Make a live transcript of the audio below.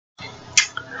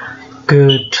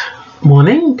Good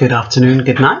morning, good afternoon,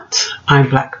 good night. I'm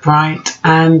Blackbright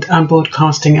and I'm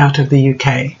broadcasting out of the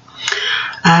UK.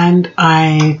 And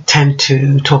I tend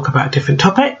to talk about different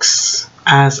topics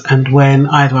as and when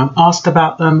either I'm asked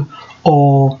about them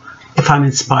or if I'm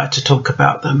inspired to talk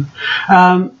about them.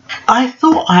 I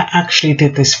thought I actually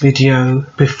did this video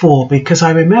before because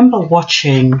I remember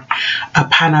watching a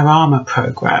panorama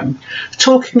program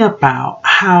talking about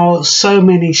how so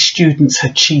many students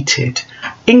had cheated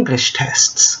English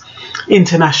tests,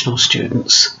 international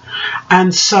students.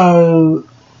 And so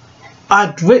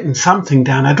I'd written something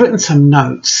down, I'd written some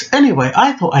notes. Anyway,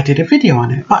 I thought I did a video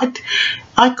on it, but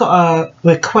I got a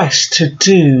request to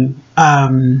do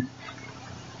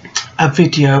a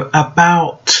video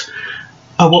about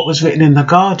what was written in The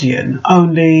Guardian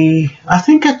only, I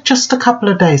think just a couple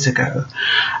of days ago,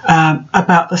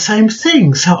 about the same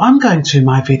thing. So I'm going through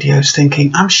my videos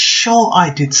thinking, I'm sure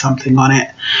I did something on it,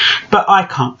 but I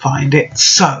can't find it.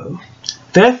 So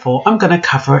therefore, I'm going to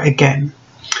cover it again.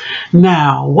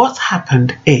 Now, what's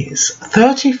happened is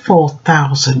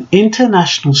 34,000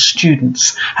 international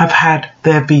students have had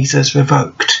their visas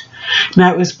revoked.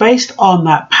 Now, it was based on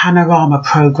that panorama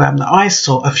program that I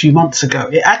saw a few months ago.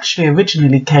 It actually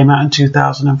originally came out in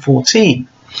 2014,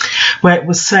 where it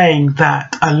was saying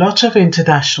that a lot of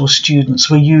international students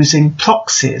were using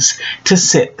proxies to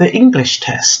sit the English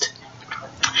test.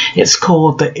 It's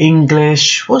called the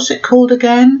English, what's it called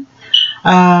again?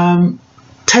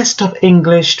 Test of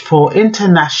English for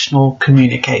International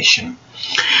Communication.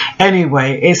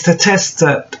 Anyway, it's the test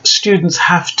that students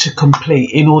have to complete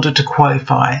in order to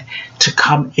qualify to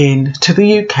come in to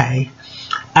the UK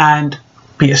and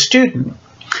be a student.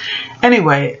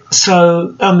 Anyway,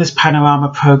 so on this panorama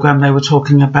program, they were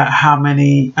talking about how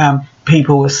many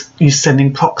people were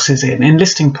sending proxies in,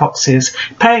 enlisting proxies,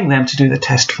 paying them to do the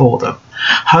test for them.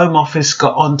 Home Office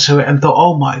got onto it and thought,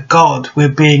 oh my God, we're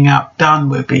being outdone,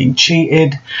 we're being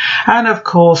cheated. And of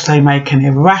course, they make an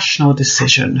irrational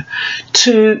decision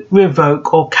to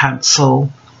revoke or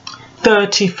cancel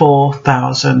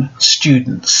 34,000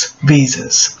 students'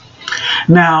 visas.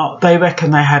 Now, they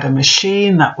reckon they had a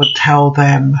machine that would tell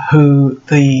them who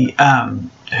did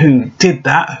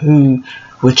that, who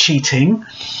were cheating,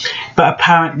 but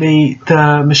apparently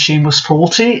the machine was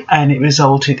faulty and it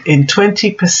resulted in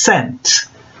 20%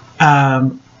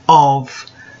 of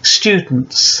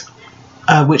students,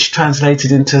 which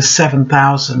translated into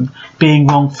 7,000, being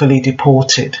wrongfully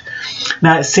deported.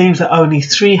 Now, it seems that only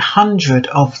 300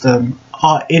 of them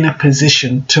are in a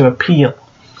position to appeal.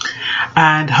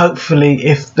 And hopefully,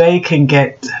 if they can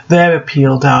get their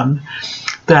appeal done,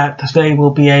 that they will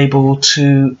be able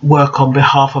to work on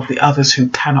behalf of the others who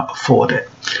cannot afford it,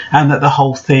 and that the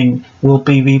whole thing will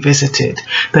be revisited.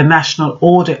 The National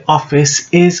Audit Office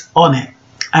is on it,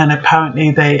 and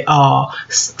apparently they're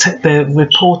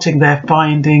reporting their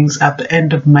findings at the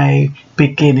end of May,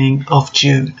 beginning of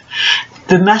June.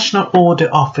 The National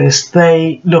Audit Office,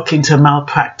 they look into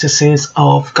malpractices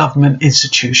of government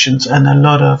institutions and a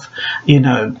lot of,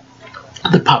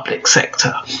 the public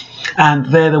sector. And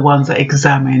they're the ones that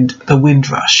examined the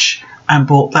Windrush and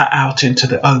brought that out into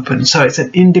the open. So it's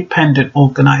an independent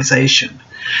organisation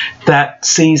that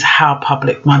sees how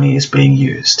public money is being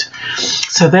used.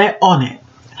 So they're on it.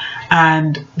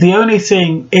 And the only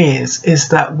thing is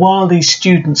that while these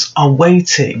students are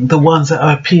waiting, the ones that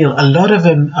are appeal, a lot of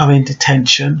them are in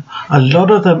detention, a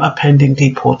lot of them are pending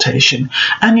deportation.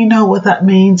 And you know what that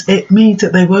means? It means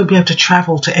that they won't be able to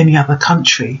travel to any other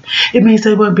country. It means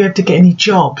they won't be able to get any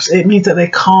jobs. It means that they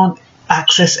can't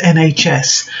access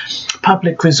NHS,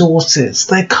 public resources.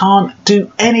 They can't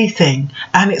do anything.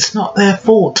 And it's not their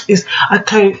fault.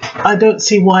 I don't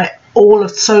see why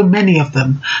so many of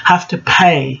them have to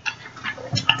pay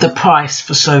the price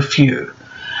for so few,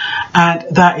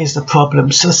 and that is the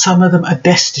problem. So some of them are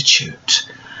destitute,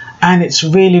 and it's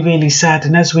really, really sad.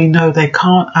 And as we know, they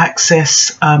can't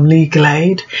access legal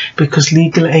aid because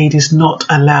legal aid is not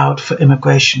allowed for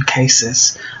immigration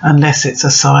cases unless it's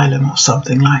asylum or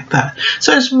something like that.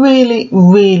 So it's really,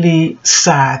 really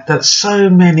sad that so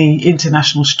many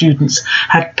international students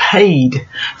had paid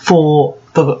for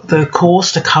the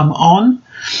course to come on,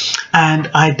 and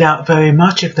I doubt very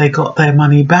much if they got their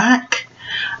money back.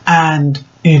 And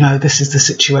this is the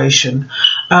situation.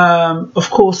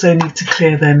 Of course, they need to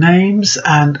clear their names,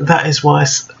 and that is why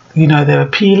they're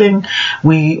appealing.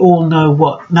 We all know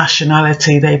what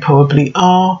nationality they probably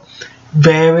are,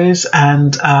 varies,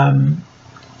 and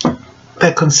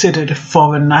they're considered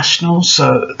foreign nationals,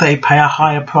 so they pay a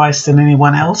higher price than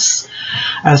anyone else,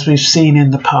 as we've seen in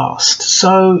the past.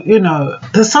 So,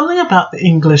 there's something about the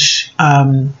English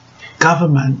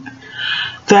government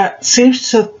that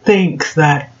seems to think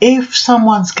that if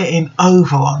someone's getting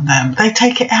over on them, they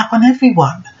take it out on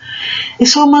everyone.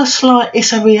 It's almost like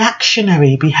it's a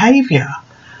reactionary behaviour.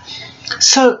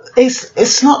 So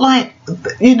it's not like,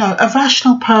 you know, a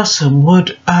rational person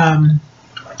would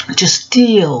just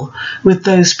deal with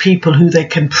those people who they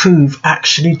can prove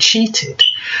actually cheated.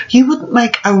 You wouldn't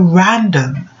make a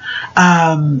random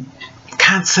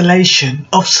cancellation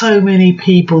of so many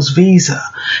people's visa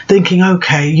thinking,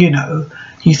 okay, you know,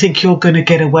 you think you're going to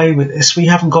get away with this. We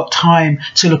haven't got time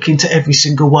to look into every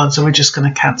single one, so we're just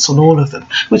going to cancel all of them,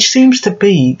 which seems to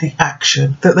be the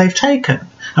action that they've taken.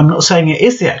 I'm not saying it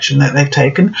is the action that they've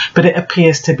taken, but it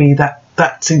appears to be that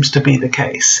seems to be the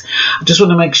case. I just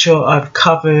want to make sure I've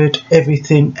covered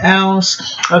everything else.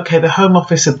 Okay, the Home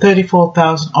Office said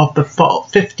 34,000 of the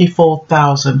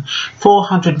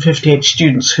 54,458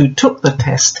 students who took the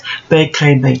test, they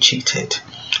claim they cheated.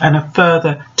 And a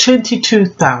further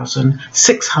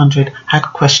 22,600 had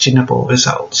questionable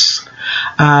results.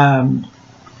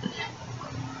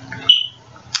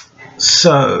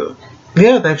 So,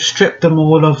 yeah, they've stripped them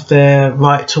all of their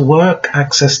right to work,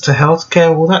 access to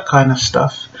healthcare, all that kind of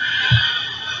stuff.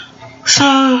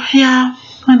 So, yeah,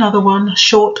 another one,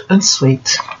 short and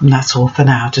sweet. And that's all for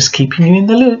now. Just keeping you in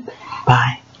the loop.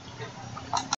 Bye.